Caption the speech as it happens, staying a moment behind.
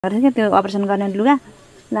के त्यो अपरेसन गर्ने लुगा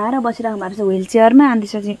लाएर बसिराख्नु भएको छ व्हील चेयरमा अनि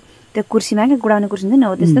त्यसपछि त्यो कुर्सीमा के गुडाउने कुर्सी हुन्छ नि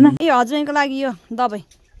हो त्यस्तोमा ए हजबेन्डको लागि यो दबाई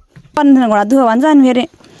पर्ने घोडा दुखो भन्छ अनि फेरि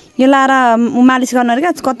यो लाएर मालिस गर्नु अरे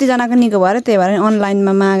क्या कतिजनाको निको भयो अरे त्यही भएर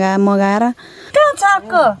अनलाइनमा मगाएर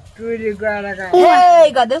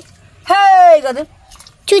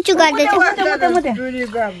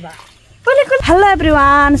हेलो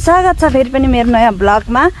एभ्रिवान स्वागत छ फेरि पनि मेरो नयाँ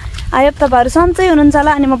ब्लगमा आयो तपाईहरु सन्चै हुनुहुन्छ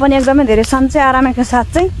होला अनि म पनि एकदमै धेरै सन्चै आरामको साथ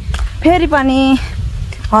चाहिँ फेरि पनि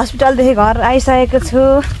हस्पिटलदेखि घर आइसकेको छु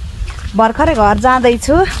भर्खरै घर जाँदै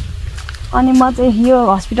छु अनि म चाहिँ यो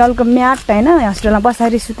हस्पिटलको म्याट हैन हस्पिटलमा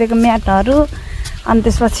बसेर सुतेको म्याटहरु अनि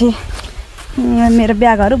त्यसपछि मेरो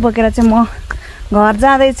ब्यागहरु बोकेर चाहिँ म घर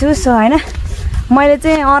जाँदै छु सो हैन मैले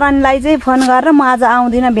चाहिँ अरनलाई चाहिँ फोन गरेर म आज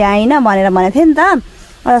आउँदिन भ्याइन भनेर भनेको थिएँ नि त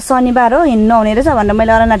शनिबार हो हिँड्नु आउने रहेछ भनेर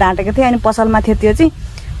मैले अरनलाई ढाँटेको थिएँ अनि पसलमा थियो त्यो चाहिँ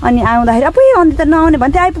अनि आउँदाखेरि अब अन्त त नआउने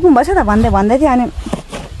भन्थे आइपुग्नु भएछ त भन्दै थिएँ अनि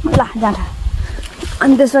ल जाँदा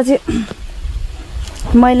अनि त्यसपछि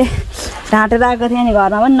मैले ढाँटेर आएको थिएँ अनि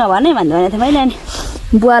घरमा पनि नभने भनेको थिएँ मैले अनि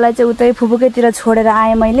बुवालाई चाहिँ उतै फुफुकैतिर छोडेर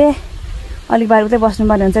आएँ मैले अलिक बार उतै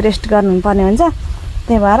बस्नुपर्ने हुन्छ रेस्ट गर्नुपर्ने हुन्छ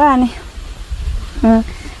त्यही भएर अनि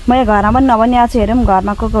मैले घरमा पनि नभनी आएको छु हेरौँ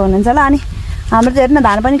घरमा को हुनुहुन्छ ल अनि हाम्रो चाहिँ हेर्नु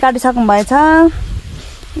धान पनि काटिसक्नु भएछ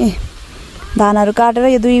ए धानहरू काटेर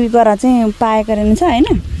यो दुई गरा चाहिँ पाएको रहेछ हैन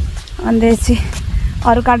अनि त्यसपछि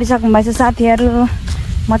अरू काटिसक्नु भएछ साथीहरू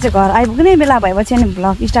म चाहिँ घर आइपुग्ने बेला भएपछि अनि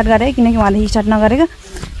भ्लग स्टार्ट गरेँ किनकि उहाँले स्टार्ट नगरेको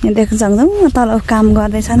यहाँ देख्न सक्छौँ तल काम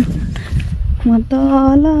गर्दैछन् म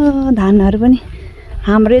तल धानहरू पनि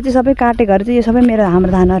हाम्रो यो चाहिँ सबै काटेकोहरू चाहिँ यो सबै मेरो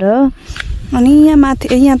हाम्रो धानहरू हो अनि यहाँ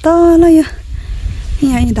माथि यहाँ तल यो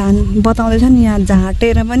यहाँ धान बताउँदैछन् यहाँ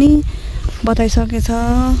झाँटेर पनि बताइसकेछ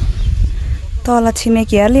तल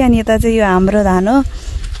छिमेकीहरूले अनि यता चाहिँ यो हाम्रो धान हो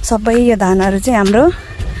सबै यो धानहरू चाहिँ हाम्रो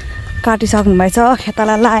काटिसक्नु भएछ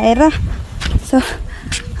खेताला लाएर सो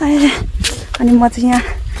अनि म चाहिँ यहाँ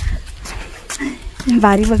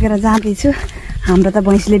भारी बोकेर जाँदैछु हाम्रो त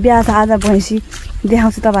भैँसीले बिहा छ आज भैँसी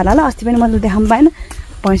देखाउँछु तपाईँहरूलाई ल अस्ति पनि मैले देखाउनु पाएन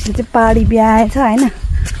भैँसीले चाहिँ पाडी बिहाएछ होइन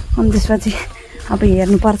अनि त्यसपछि अब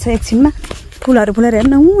हेर्नुपर्छ एकछिनमा फुलहरू फुलेर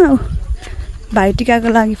हेर्न अब भाइटिकाको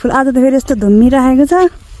लागि फुल आज त फेरि यस्तो धुम्मिराखेको छ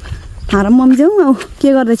हार मम्मी जाउँ अब के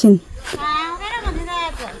गर्दैछन्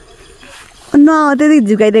न त्यति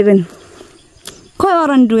झुकाइदिएको नि खोइ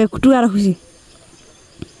अरन टुगाएर खुसी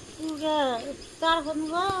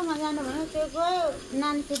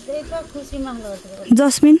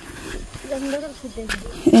जस्मिन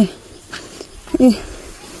ए ए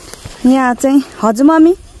यहाँ चाहिँ हजुर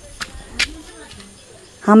मम्मी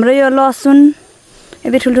हाम्रो यो लसुन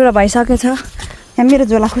यति ठुल्ठुलो भइसकेछ यहाँ मेरो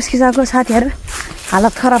झोला खुस्किसक्यो साथीहरू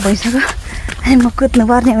हालत खराब भइसक्यो अनि म कुद्नु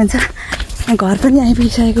पर्ने हुन्छ घर पनि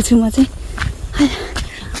आइपुगिसकेको छु म चाहिँ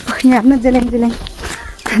यहाँ आफ्नो जेलेङ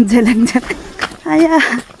आया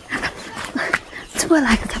चुप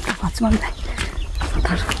लागेको छ भन्छु मलाई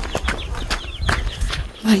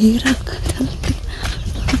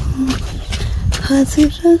हजुर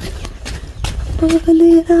बोले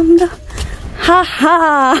राम्रो हा हा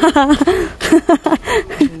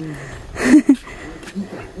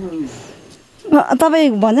तपाईँ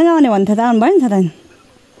भन्छ आउने भन्थ्यो त आउनु भयो नि त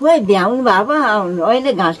खोइ भ्याउनु भएको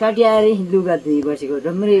अहिले घाँस काटी आएर लुगा धुइ बसेको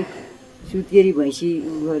राम्रै सुत्केरी भैँसी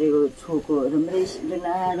गरेको छोको राम्रै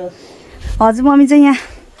लाएर हजुर मम्मी चाहिँ यहाँ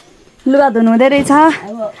लुगा धुनु हुँदै रहेछ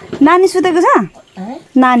नानी सुतेको छ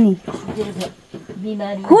नानी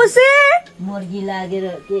बिमारी खुसी मुर्गी लागेर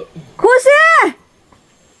के खुसी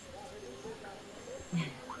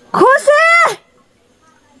खुसी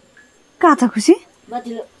कहाँ छ खुसी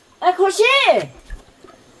माथिल्लो ए खुसी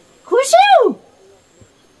खुसी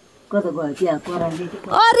कता गयो त्यहाँ पराले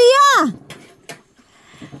रिया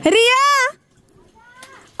रिया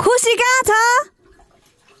खुसी कहाँ छ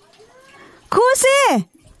खुसी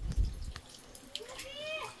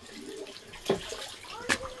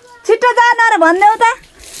छिटो जान र भनिदेऊ त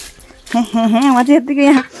म चाहिँ यतिको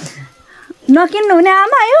यहाँ नकिन्नु हुने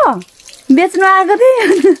आमा यो बेच्नु आएको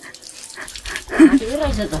थिएँ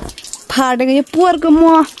फाटेको यो पोहोरको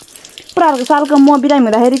पुराको सालको बिरामी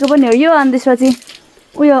हुँदाखेरिको पनि हो यो अनि त्यसपछि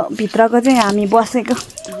उयो भित्रको चाहिँ हामी बसेको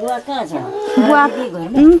बुवा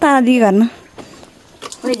तारादिदी घरमा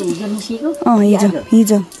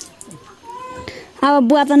हिजो अब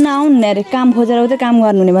बुवा त नआउनु अरे काम खोजेर उतै काम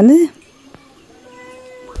गर्नु हुने भन्दै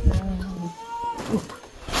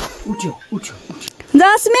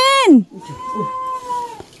जस्मिन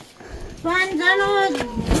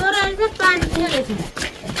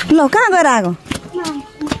ल कहाँ गएर आएको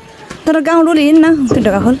तर गाउँ डोली हिँड्न त्यो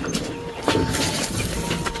ढोका खोल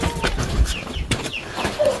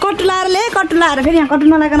कट्टु लाएर फेरि यहाँ कट्टु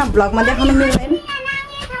नलाइकन भ्लगमा देखाउनु मिल्दैन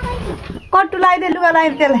कट्टु लगाइदिए लुगा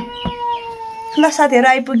लगाइदिए त्यसलाई ल साथीहरू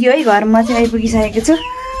आइपुग्यो है घरमा चाहिँ आइपुगिसकेको छु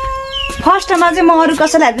फर्स्टमा चाहिँ म अरू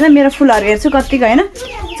कसैलाई हाल्दिनँ मेरो फुलहरू हेर्छु कतिको होइन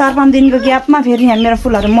 4-5 दिनको ग्यापमा फेरि यहाँ मेरो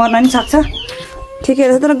फुलहरू मर्न पनि सक्छ ठिकै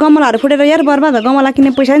रहेछ तर गमलाहरू फुटेर यार बर्बाद हो गमला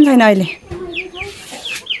किन्ने पैसा पनि छैन अहिले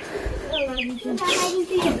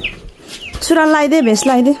सुरुवाल लगाइदिए भेस्ट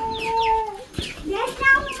लगाइदिए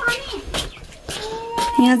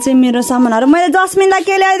यहाँ चाहिँ मेरो सामानहरू मैले जस्मिनलाई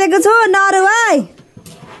के ल्याइदिएको छु नरु है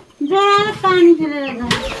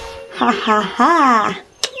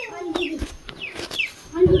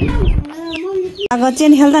आगो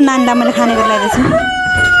चेन खेल्दा नानीलाई मैले खानेकुरा ल्याइदिएको छु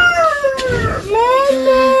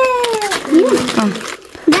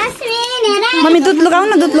मम्मी दुध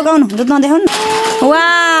लुगाउनु दुध नदेखाउनु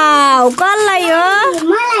वाउ कसलाई हो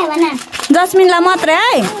जस्मिनलाई मात्रै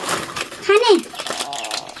है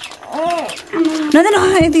नदेन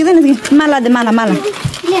यति माला दे माला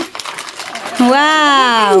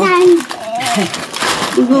वाउ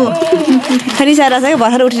रिसाएर छ कि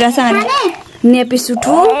भर्खर उठिरहेछ नेपी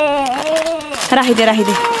सुठो राखिदे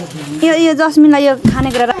यो जस्मिनलाई यो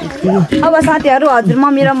खानेकुरा अब साथीहरू हजुर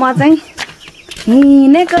मम्मी र म चाहिँ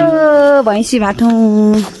हिँडेको भैँसी भाटौँ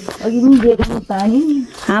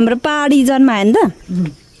हाम्रो पहाडी जन्मायो नि त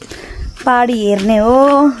पहाडी हेर्ने हो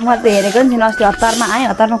म त हेरेको पनि थिइनँ अस्ति हतारमा आएँ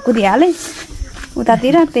हतारमा कुदिहालेँ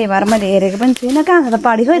उतातिर त्यही भएर मैले हेरेको पनि छुइनँ कहाँ छ त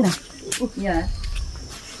पहाडी खोइ त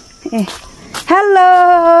ए हेलो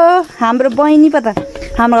हाम्रो बहिनी पो त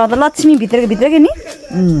हाम्रो घर त लक्ष्मी भित्रकै नि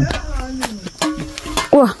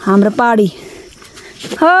ओ हाम्रो पहाडी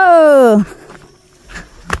हो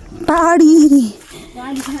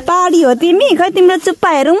पहाडी हो तिमी खै तिम्रो चुप्पा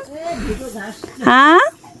हेरौँ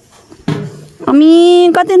अमी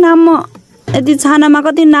कति नाम यति छानामा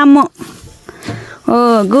कति नाम हो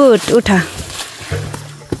गुड उठा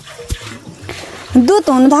दुध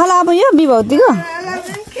हुनु थाल्यो अब यो विभूतिको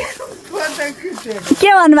के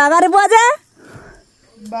भन्नुभएको अरे बजा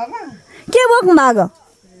के बोक्नु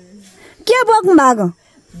भएको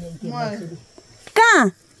कहाँ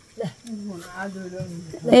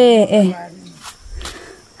ए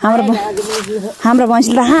हाम्रो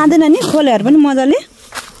भैँसीले त खाँदैन नि खोलेहरू पनि मजाले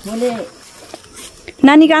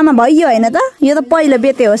नानीको आमा भइयो होइन त यो त पहिलो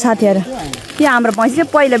बेते हो साथीहरू यो हाम्रो भैँसी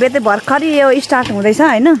चाहिँ पहिलो बेते भर्खरै यो स्टार्ट हुँदैछ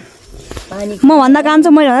होइन म भन्दा कान्छ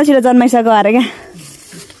मैले भन्दा छिटो जन्माइसकेको अरे क्या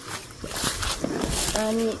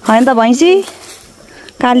होइन त भैँसी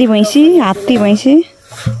काली भैँसी हात्ती भैँसी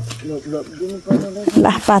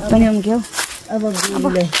ला पात पनि उम्क्यो अब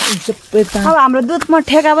हाम्रो दुध म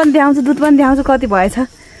ठेका पनि देखाउँछु दुध पनि देखाउँछु कति भएछ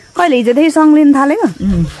कहिले हिजोदेखि सङ लिन थालेको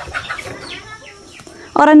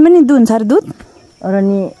अरनी पनि दुन्छ अरे दुध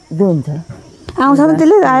अरनी दुन्छ आउँछ त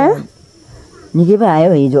त्यसले आयो निकै पो आयो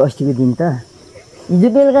हिजो अस्तिको दिन त हिजो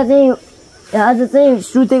बेलुका चाहिँ आज चाहिँ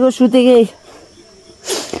सुतेकै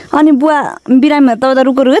अनि बुवा बिरामीहरू त उता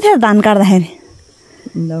रुको थियो धान काट्दाखेरि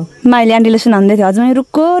माइली आन्टीले सुनाउँदै थियो हजुर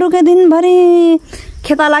रुको दिनभरि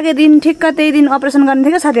खेता लागे दिन ठिक्क त्यही दिन अपरेसन गर्ने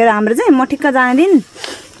थियो क्या साथीहरू हाम्रो चाहिँ म ठिक्क जाने दिन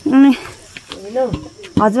अनि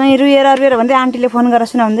हजुर रुएर भन्दै आन्टीले फोन गरेर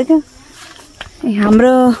सुनाउँदै थियो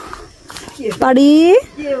हाम्रो पहाडी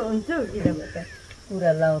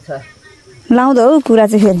लाउँदो हौ कुरा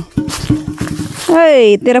चाहिँ फेरि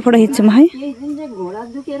ओइ तेरो फोटो खिच्छु म है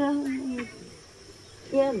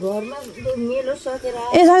ए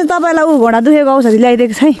साथी तपाईँलाई ऊ घोडा दुखेको औषधि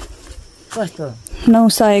ल्याइदिएको छ है कस्तो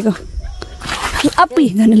 900 को अपी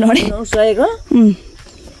झन् लडे 900 को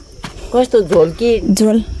कस्तो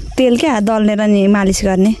झोल तेल क्या दल्नेर नि मालिस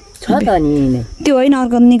गर्ने छ त नि त्यो होइन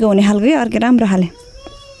अर्को निको हुने खालको के अर्को राम्रो खाले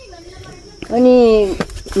अनि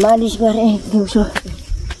मालिस गरे दिउँसो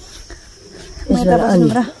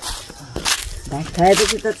भात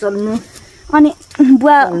खाएपछि त चल्नु अनि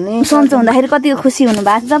बुवा सन्चो हुँदाखेरि कति खुसी हुनु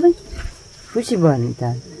भएको छ तपाईँ खुसी भयो नि त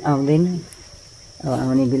आउँदैन अब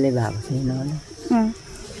आउने बेलै भएको छैन होला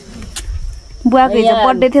बुवाको हिजो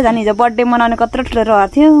बर्थडे थियो झन् हिजो बर्थडे मनाउने कत्रो ठुलो रहर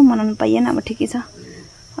थियो मनाउनु पाइएन अब ठिकै छ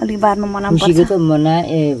अलिक बादमा मनाउनु पर्छ खुसीको त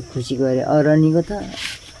मनाए खुसी गरे अरनीको त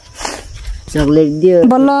चक्लेट दियो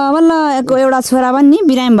बल्ल एउटा छोरा पनि नि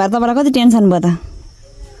बिरामी भएर तपाईँलाई कति टेन्सन भयो त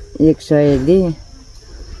 100 दिए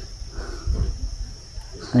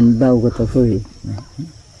अनि बाउको त खोइ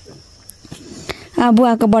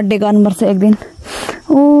बुवाको बर्थडे गर्नुपर्छ एक दिन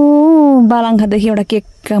ओ बालाङ्खादेखि एउटा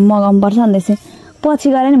केक मगाउनुपर्छ भन्दैछ पछि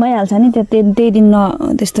गरे नि भइहाल्छ नि त्यही दिन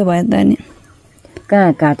त्यस्तो भयो त नि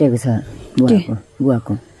कहाँ काटेको छ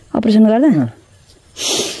बुवाको अपरेसन गर्दा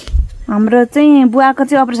हाम्रो चाहिँ बुवाको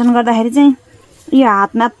चाहिँ अपरेसन गर्दाखेरि चाहिँ यो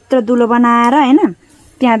हात मात्र दुलो बनाएर होइन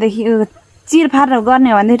त्यहाँदेखि चिरफार गर्ने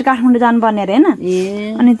हो भनेदेखि काठमाडौँ जानुपर्ने अरे होइन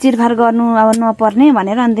अनि चिरफार गर्नु अब नपर्ने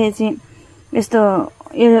भनेर अनि चाहिँ यस्तो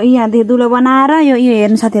यहाँदेखि दुलो बनाएर यो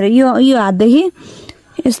हेर्नु साथीहरू यो हातदेखि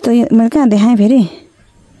यस्तो मैले कहाँ देखाएँ फेरि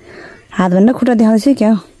हात भनेर खुट्टा देखाउँदैछु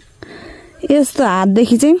क्या हो यस्तो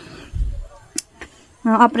हातदेखि चाहिँ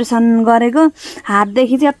अपरेसन गरेको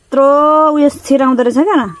हातदेखि चाहिँ यत्रो उयो छिराउँदो रहेछ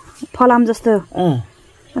क्या फलाम जस्तो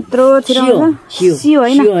यत्रो छिराउँछ सियो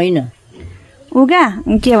होइन ऊ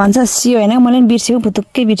के भन्छ सियो होइन मैले पनि बिर्सेको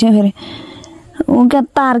भुतुक्कै बिर्सेँ फेरि ऊ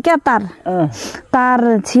तार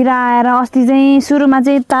छिराएर अस्ति चाहिँ सुरुमा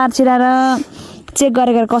चाहिँ तार छिराएर चेक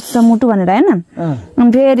गरेर कस्तो छ मुटु भनेर होइन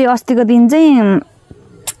अनि फेरि अस्तिको दिन चाहिँ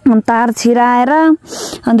तार छिराएर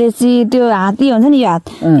अन्त त्यो हात हुन्छ नि यो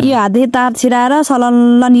हातदेखि तार छिराएर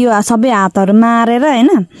सलल्ल यो सबै हातहरू मारेर होइन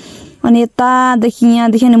अनि यतादेखि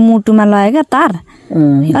यहाँदेखि अनि मुटुमा लग्यो क्या तार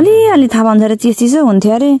अलिअलि थाहा पाउँछ अरे चिसो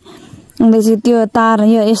हुन्थ्यो अरे अन्त त्यो तार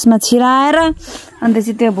यो यसमा छिराएर अन्त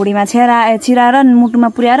त्यो भुँडीमा छिराएर मुटुमा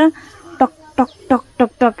पुर्याएर talk talk talk talk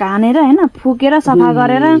talk हानेर होइन फुकेर सफा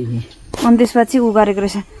गरेर अनि त्यसपछि ऊ गरेको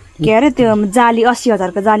रहेछ के अरे त्यो जाली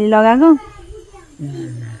 80,000 को जाली लगाएको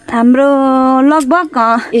हाम्रो लगभग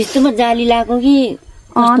यस्तोमा जाली लगाएको कि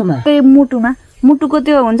त्यही मुटुको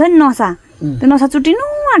त्यो हुन्छ नि नसा त्यो नसा चुट्टिनु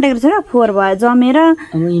आँटेको रहेछ क्या फोहोर भयो जमेर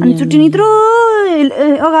अनि चुट्टिनु यत्रो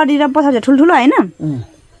अगाडि र पछाडि ठुल्ठुलो होइन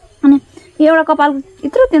अनि एउटा कपाल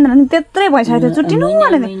यत्रो त्यत्रै भइसक्यो त्यो चुट्टिनु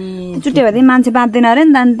आँटेको त्यो चुट्टियो भएदेखि मान्छे बाँच्दैन अरे नि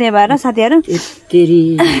त त्यही भएर साथीहरू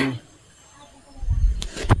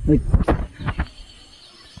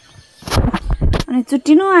अनि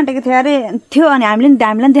चुट्टिनु आँटेको थियो अनि हामीलाई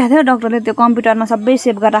पनि देखाएको थियो डक्टरले त्यो कम्प्युटरमा सबै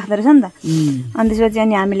सेभ गरेर राख्दो रहेछ नि त अनि त्यसपछि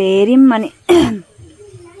अनि हामीले हेऱ्यौँ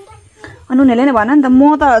अनि उनीहरूले नै भन्यो नि त म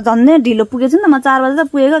त झन्डै ढिलो पुगेछु नि त म 4 बजे त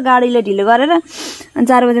पुगेको गाडीले ढिलो गरेर अनि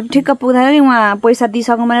 4 बजे ठिक्क पुग्दाखेरि उहाँ पैसा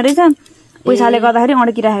दिइसक्नु भने रहेछ पैसाले गर्दाखेरि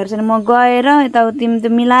अड्किराखेको रहेछ म गएर यताउति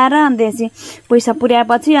त्यो मिलाएर अनि त्यसपछि पैसा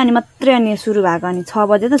पुर्याएपछि अनि मात्रै अनि सुरु भएको अनि 6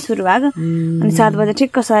 बजे त सुरु भएको अनि 7 बजे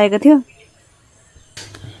ठिक्क सकेको थियो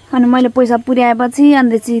अनि मैले पैसा पुर्याएपछि अनि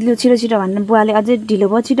त्यसपछि लु छिटो भनेर बुवाले अझै ढिलो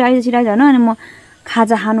भयो छिटो आइज भन्नु अनि म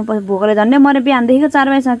खाजा खानु पर्छ भोकले झन्डै मैले बिहानदेखिको 4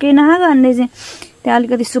 बजीसम्म केही नखाएको अनि त्यसपछि त्यहाँ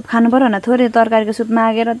अलिकति सुप खानु पर्यो भने थोरै तरकारीको सुप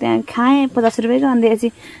मागेर त्यहाँ खाएँ 50 रुपियाँको अनि त्यसपछि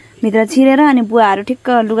भित्र छिरेर अनि बुवाहरू ठिक्क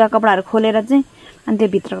लुगा कपडाहरू खोलेर चाहिँ अनि त्यो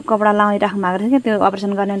भित्रको कपडा लगाइराख्नु भएको रहेछ क्या त्यो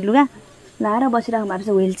अपरेसन गर्ने लुगा लाएर बसिराख्नु भएको रहेछ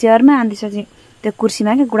व्हिल चेयरमा अनि त्यसपछि त्यो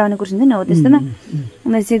कुर्सीमा क्या गुडाउने कुर्सी हुन्छ नि हो त्यस्तोमा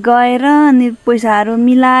अनि त्यसपछि गएर अनि पैसाहरू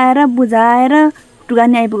मिलाएर बुझाएर टुगा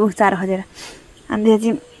नि आइपुग्यो 4 बजेर अनि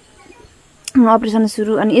त्यसपछि अपरेसन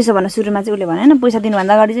सुरु अनि यसो भन्न सुरुमा चाहिँ उसले भन्यो होइन पैसा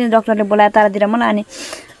दिनुभन्दा अगाडि चाहिँ डक्टरले बोलाएर तारातिर मलाई अनि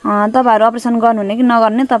तपाईँहरू अपरेसन गर्नुहुने कि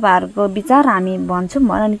नगर्ने तपाईँहरूको विचार हामी भन्छौँ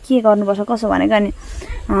भन्यो अनि के गर्नुपर्छ कसो भनेको अनि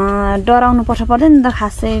डराउनु पर्दैन नि त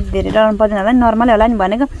खासै धेरै डराउनु पर्दैन होला नि नर्मलै होला नि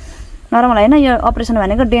भनेको नर्मल होइन यो अपरेसन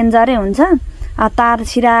भनेको डेन्जरै हुन्छ तार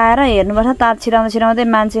छिराएर हेर्नुपर्छ तार छिराउँदै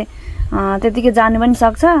मान्छे त्यतिकै जानु पनि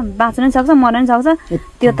सक्छ बाँच्नु पनि सक्छ मर्नु पनि सक्छ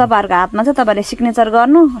त्यो तपाईँहरूको हातमा छ तपाईँहरूले सिग्नेचर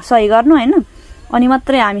गर्नु सही गर्नु होइन अनि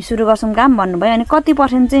मात्रै हामी सुरु गर्छौँ काम भन्नुभयो अनि कति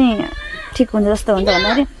पर्सेन्ट चाहिँ ठिक हुन्छ जस्तो हुन्छ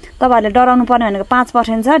भन्दाखेरि तपाईँहरूले डराउनु पर्ने भनेको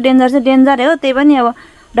 5% छ डेन्जर चाहिँ डेन्जरै हो त्यही पनि अब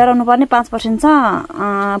डराउनु पर्ने 5% छ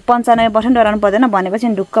 95% डराउनु पर्दैन भनेपछि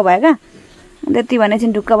ढुक्क भयो क्या त्यति भनेपछि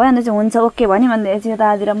ढुक्क भयो अन्त चाहिँ हुन्छ ओके भन्यो भनेपछि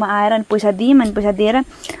यतातिर म आएर अनि पैसा दिएँ अनि पैसा दिएर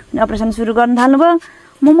अनि अपरेसन सुरु गर्नु थाल्नुभयो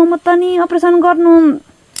म त नि अपरेसन गर्नु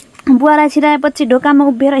बुवालाई छिराएपछि ढोकामा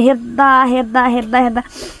उभिएर हेर्दा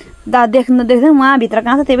देख्दै उहाँभित्र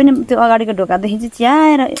कहाँ छ त्यही पनि त्यो अगाडिको ढोकादेखि चाहिँ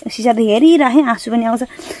च्याएर सिसादेखि हेरिराखेँ आँसु पनि आउँछ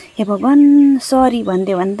हे भगवान् सरी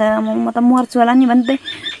भन्दै भने त म त मर्छु होला नि भन्दै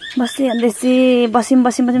बसेँ अनि त्यसपछि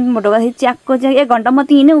बस्यौँ ढोकादेखि च्याक्को 1 घन्टा म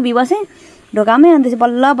त्यहीँ नै उभि बसेँ ढोकामै अनि त्यसपछि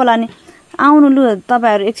बल्ल अनि आउनु लु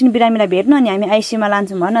तपाईँहरू एकछिन बिरामीलाई भेट्नु अनि हामी आइसियुमा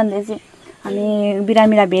लान्छौँ भन्नु अनि त्यसपछि हामी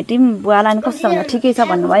बिरामीलाई भेट्यौँ बुवालाई अनि कस्तो भन्दा ठिकै छ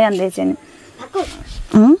भन्नुभयो अनि त्यसपछि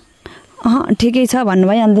ठिकै छ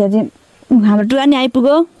भन्नुभयो अनि त्यसपछि हाम्रो टुवा नि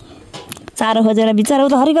आइपुग्यो चारो खोजेर बिचरा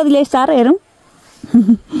उता हरि कति ल्याइस चारो हेरौँ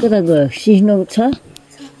कता गयो सिस्नो छ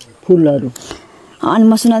फुलहरू अनि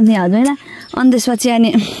म सुनाउँदै हजुर होइन अनि त्यसपछि अनि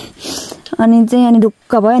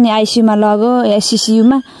ढुक्क भयो अनि आइसियुमा लग्यो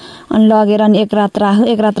सिसियुमा अनि लगेर अनि एक रात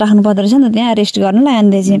राख्नु पर्दो रहेछ नि त त्यहाँ रेस्ट गर्नुलाई अनि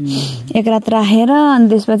त्यसपछि एक रात राखेर अनि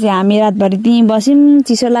त्यसपछि हामी रातभरि त्यहीँ बस्यौँ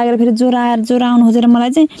चिसो लागेर फेरि ज्वरो आउनु खोजेर मलाई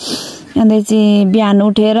चाहिँ अनि चाहिँ बिहान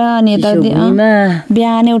उठेर अनि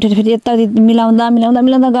बिहानै उठेर फेरि यताउति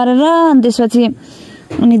मिलाउँदा गरेर अनि त्यसपछि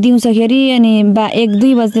अनि दिउँसोखेरि अनि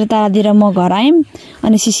 1-2 बजीतिर तारातिर म घर आयौँ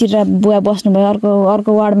अनि शिशिर र बुवा बस्नुभयो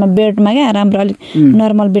अर्को वार्डमा बेडमा क्या राम्रो अलिक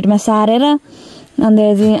नर्मल बेडमा सारेर अनि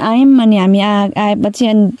चाहिँ आयौँ अनि हामी आएपछि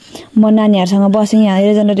अनि म नानीहरूसँग बसेँ यहाँ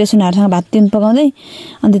रेसनहरूसँग भात तिन पकाउँदै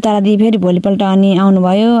अनि तारा दिदी फेरि भोलिपल्ट अनि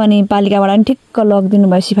आउनुभयो अनि पालिकाबाट पनि ठिक्क लगिदिनु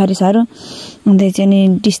भयो सिफारिसहरू अनि चाहिँ अनि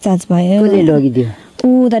डिस्चार्ज भयो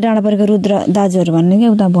उता डाँडा परेको रुद्र दाजुहरू भन्ने क्या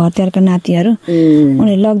उता भरतिहारको नातिहरू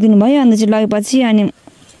उनीहरूले लगिदिनु भयो अन्त चाहिँ लगेपछि अनि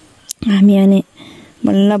हामी अनि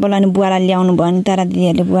बल्ल बल्ल अनि बुवालाई ल्याउनु भयो अनि तारा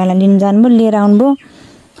दिदीहरूले बुवालाई लिनु जानुभयो लिएर आउनुभयो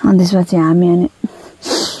अनि त्यसपछि हामी अनि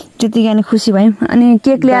त्यतिकै अनि खुसी भयौँ अनि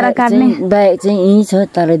केक ल्याएर काट्ने दाइ चाहिँ यहीँ छ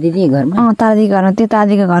तारा दिदी घरमा तारा दिदी घरमा त्यो तारा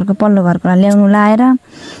दिदीको घरको पल्लो घरकोलाई ल्याउनु लाएर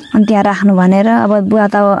अनि त्यहाँ राख्नु भनेर अब बुवा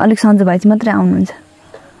त अब अलिक सन्चो भएपछि मात्रै आउनुहुन्छ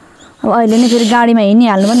अब अहिले नै फेरि गाडीमा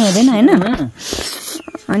हिँडिहाल्नु पनि हुँदैन होइन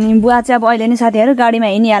अनि बुवा चाहिँ अब अहिले नै साथीहरू गाडीमा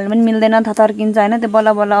हिँडिहाल्नु पनि मिल्दैन थर्किन्छ होइन त्यो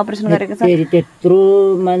बल्ल बल्ल अपरेसन गरेको छ फेरि त्यत्रो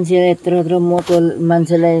मान्छे यत्रो मोटो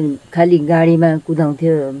मान्छेलाई खालि गाडीमा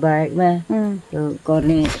कुदाउँथ्यो बाइकमा त्यो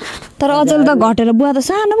गर्ने तर अचेल त घटेर बुवा त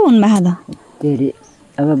सानो पो हुनुभएको त फेरि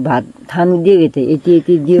अब भात खानु दिएको थियो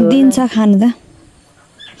यति दियो दिन्छ खानु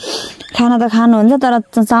त खानुहुन्छ तर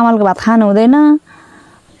चामलको भात खानु हुँदैन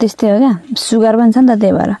त्यस्तै हो क्या सुगर पनि छ नि त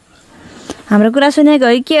त्यही भएर हाम्रो कुरा सुनेको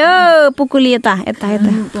है के हो पुकुली यता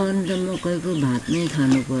मकैको भात नै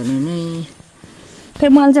खानु पर्ने नै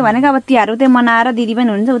फेरि मैले चाहिँ भनेको अब तिहारहरू त्यही मनाएर दिदी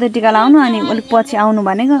पनि हुन्छ उतै टिका लाउनु अनि अलिक पछि आउनु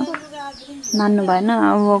भनेको मान्नु भएन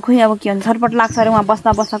अब खोइ अब के हुन्छ छटपट लाग्छ अरे उहाँ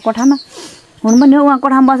बस्दा कोठामा हुनु पनि हो उहाँ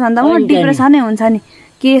कोठामा बस्छ भने त म डिप्रेसनै हुन्छ नि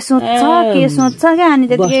के सोच्छ क्या अनि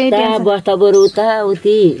त्यतिकै बस्दा बरु उता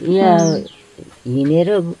उति यहाँ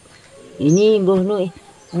हिँडी बस्नु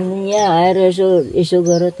अनि यहाँ आएर यसो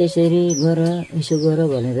गर त्यसरी गर यसो गर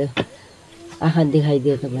भनेर आँखा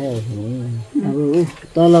देखाइदियो त भइहाल्छ नि अब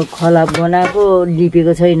तल खला बनाएको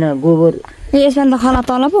लिपेको छैन गोबर यसमा त खला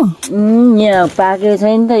तल पो यहाँ पाकेको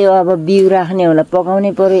छैन त यो अब बिउ राख्ने होला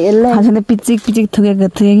पकाउनै पर्यो यसलाई पिचिक थुकेको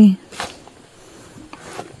थियो कि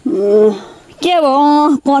के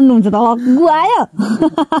भयो पर्नुहुन्छ त गुआयो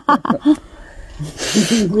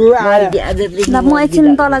म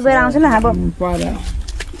एकछिन तल गएर आउँछु ल अब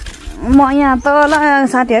म यहाँ तल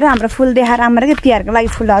साथीहरू हाम्रो फुल देखाएर राम्रो क्या तिहारको लागि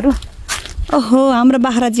फुलहरू ओहो हाम्रो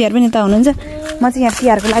बाख्राजीहरू पनि त हुनुहुन्छ म चाहिँ यहाँ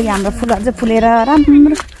तिहारको लागि हाम्रो फुलहरू चाहिँ फुलेर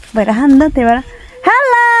राम्रो भइरह नि त त्यही भएर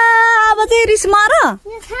हेलो अब चाहिँ रिस मार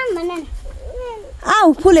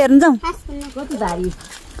आऊ फुल हेर्नु जाउँ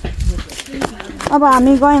अब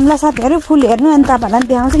हामी गयौँ ल साथीहरू फुल हेर्नु अनि तपाईँहरूलाई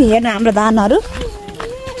देखाउँछु कि हेर्नु हाम्रो धानहरू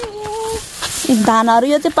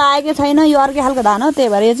यो चाहिँ पाएकै छैन यो अर्कै खालको धान हो त्यही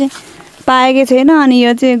भएर यो चाहिँ पाएकै छैन अनि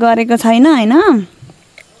यो चाहिँ गरेको छैन होइन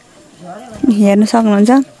हेर्नु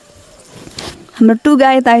सक्नुहुन्छ हाम्रो टु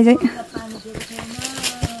गाई ताई चाहिँ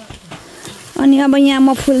अनि अब यहाँ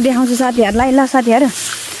म फुल देखाउँछु साथीहरूलाई ल साथीहरू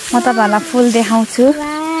म तपाईँहरूलाई फुल देखाउँछु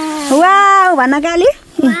वाउ भन्न काली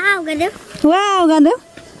वाउ गादेऊ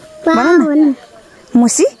भन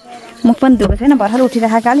मुसी मुख पनि धुएको छैन भर्खर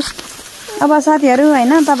उठिरहेको काली अब साथीहरू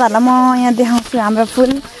होइन तपाईँहरूलाई म यहाँ देखाउँछु हाम्रो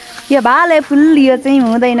फुल यो भाले फुल यो चाहिँ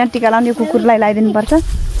हुँदैन टिका लाउनु यो कुकुरलाई लगाइदिनुपर्छ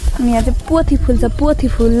अनि यहाँ चाहिँ पोथी फुल छ पोथी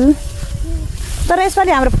फुल तर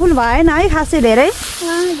यसपालि हाम्रो फुल भएन है खासै धेरै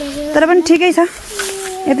तर पनि ठिकै छ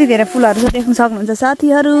यति धेरै फुलहरू चाहिँ देख्न सक्नुहुन्छ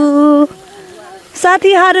साथीहरू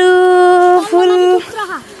फुल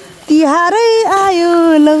तिहारै आयो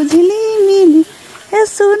लौ झिलिमिली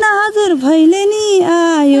यसो न हजुर भैलेनी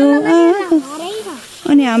आयो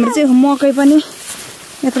अनि हाम्रो चाहिँ मकै पनि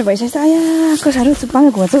यत्रो भइसकेको छ आया कसरी चुप्पामै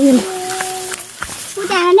घोच्छ यसले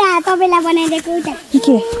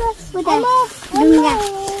के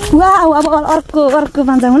वाउ अब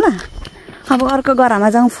अर्कोमा जाउँ ल अब अर्को गरामा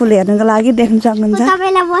जाउँ फुल हेर्नुको लागि देख्न सक्नुहुन्छ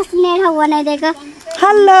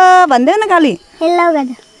हेलो भन्देऊ न काली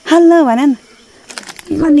हेलो भने न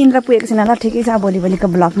निन्द्रा पुगेको छैन ल ठिकै छ भोलिको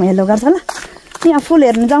ब्लगमा हेलो गर्छ ल यहाँ फुल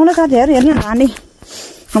हेर्नु जाउँ ल साथीहरू हेर्नु धानै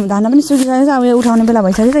अब धान पनि सुकिसकेको छ अब यो उठाउने बेला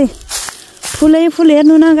भइसक्यो चाहिँ फुल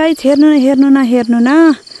हेर्नु न गाई हेर्नु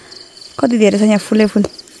न कति धेरै छ यहाँ फुलै फुल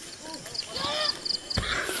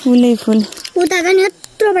उता पनि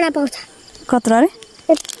यत्रोबाट पाउँछ कत्रो अरे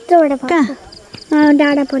यत्रोबाट कहाँ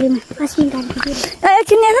डाँडा परेमा अस्मी डाँडा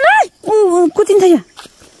एकछिन कुचिन्छ यो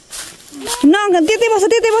न त्यतै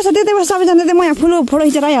बस्छ सबैजना म यहाँ फुल फोटो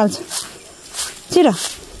खिचेर आइहाल्छु छिटो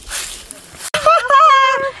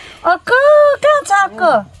अक्को कहाँ छ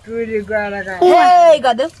अक्को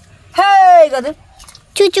गदौ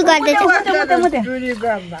चुचु गर्दैछ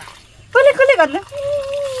कसले गर्नु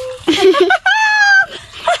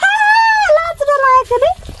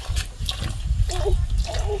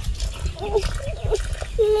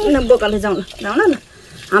बोकाले जाउँ न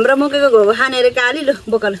हाम्रो मकैको घोको खाने अरे काली ल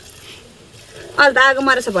बोकाले अहिले त आगो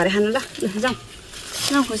मरेछ भरे खानु ल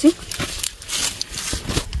जाउँ खुसी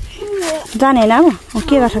जाने होइन अब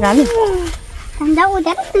के गर्छ काली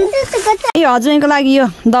ए हजुरको लागि यो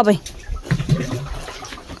दबाई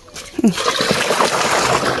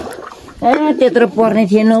त्यत्रो पर्ने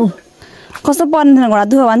थिएन कस्तो पर्ने थिएन घोडा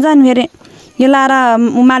दुःख भन्छ अनि फेरि यो लाएर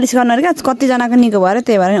मालिस गर्नु अरे क्या कतिजनाको निको भयो अरे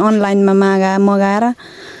त्यही भएर अनलाइनमा मगाएर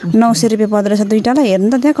 900 रुपियाँ पर्दो रहेछ दुईटालाई हेर्नु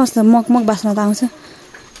त त्यहाँ कस्तो मगमग बास्न त आउँछ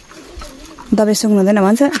दबाई सुक्नु हुँदैन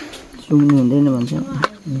भन्छ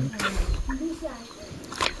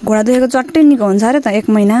घोडा दुखेको चट्टै निको हुन्छ अरे त 1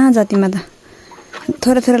 महिना जतिमा त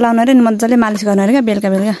थोरै लाउनु अरे नि मजाले मालिस गर्नु अरे क्या बेलुका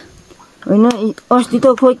होइन अस्ति त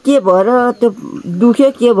खोइ के भएर त्यो दुख्यो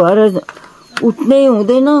के भएर उठ्नै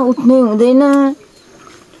हुँदैन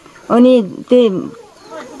अनि त्यही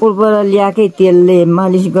पुलबाट ल्याएकै तेलले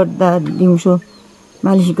मालिस गर्दा दिउँसो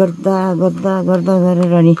मालिस गर्दा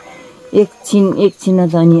गरेर अनि एकछिन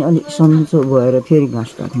त अनि अलिक सन्चो भएर फेरि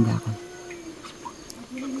घाँस काट्नु गएको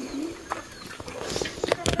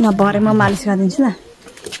ल भरे म मालिस गरिदिन्छु ल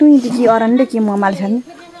टुई कि अरन्डे के म मालिस गर्ने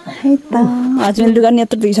है त हस्बेन्ड लुगा नि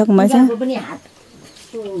यत्रो धुइसक्नु भएछ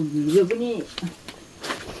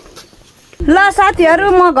ल साथीहरू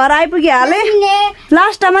म घर आइपुगिहालेँ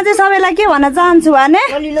लास्टमा चाहिँ सबैलाई के भन्न चाहन्छु भने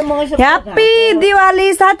ह्याप्पी दिवाली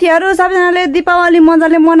साथीहरू सबैजनाले दीपावली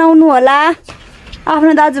मजाले मनाउनु होला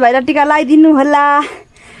आफ्नो दाजुभाइलाई टिका लगाइदिनु होला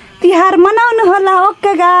तिहार मनाउनु होला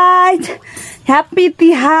ओके गाइज ह्याप्पी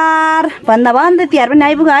तिहार भन्दै तिहार पनि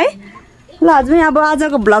आइपुग्यो है ल हजुर अब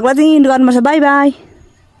आजको भ्लगलाई चाहिँ इन्ड गर्नुपर्छ बाई बाई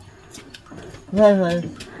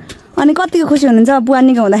अनि कतिको खुसी हुनुहुन्छ बुवा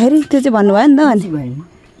निको हुँदाखेरि त्यो चाहिँ भन्नुभयो नि त अनि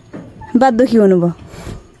बात दुखी हुनुभयो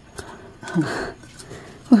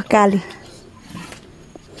काली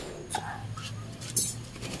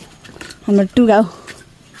हाम्रो टुगा हो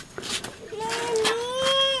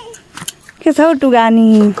के छ हौ टुगा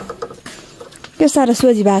नि के साह्रो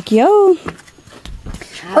सोझी बाँकी हौ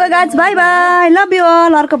okay guys by by love you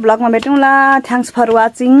all अर्को भ्लगमा भेटौँ ल थ्याङ्क्स फर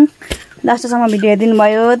वाचिङ लास्टसम्म भिडियो हेरिदिनु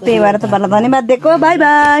भयो त्यही भएर तपाईँहरूलाई धन्यवाद दिएको बाई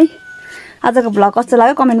बाई आजको भ्लग कस्तो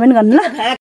लाग्यो कमेन्ट पनि गर्नु ल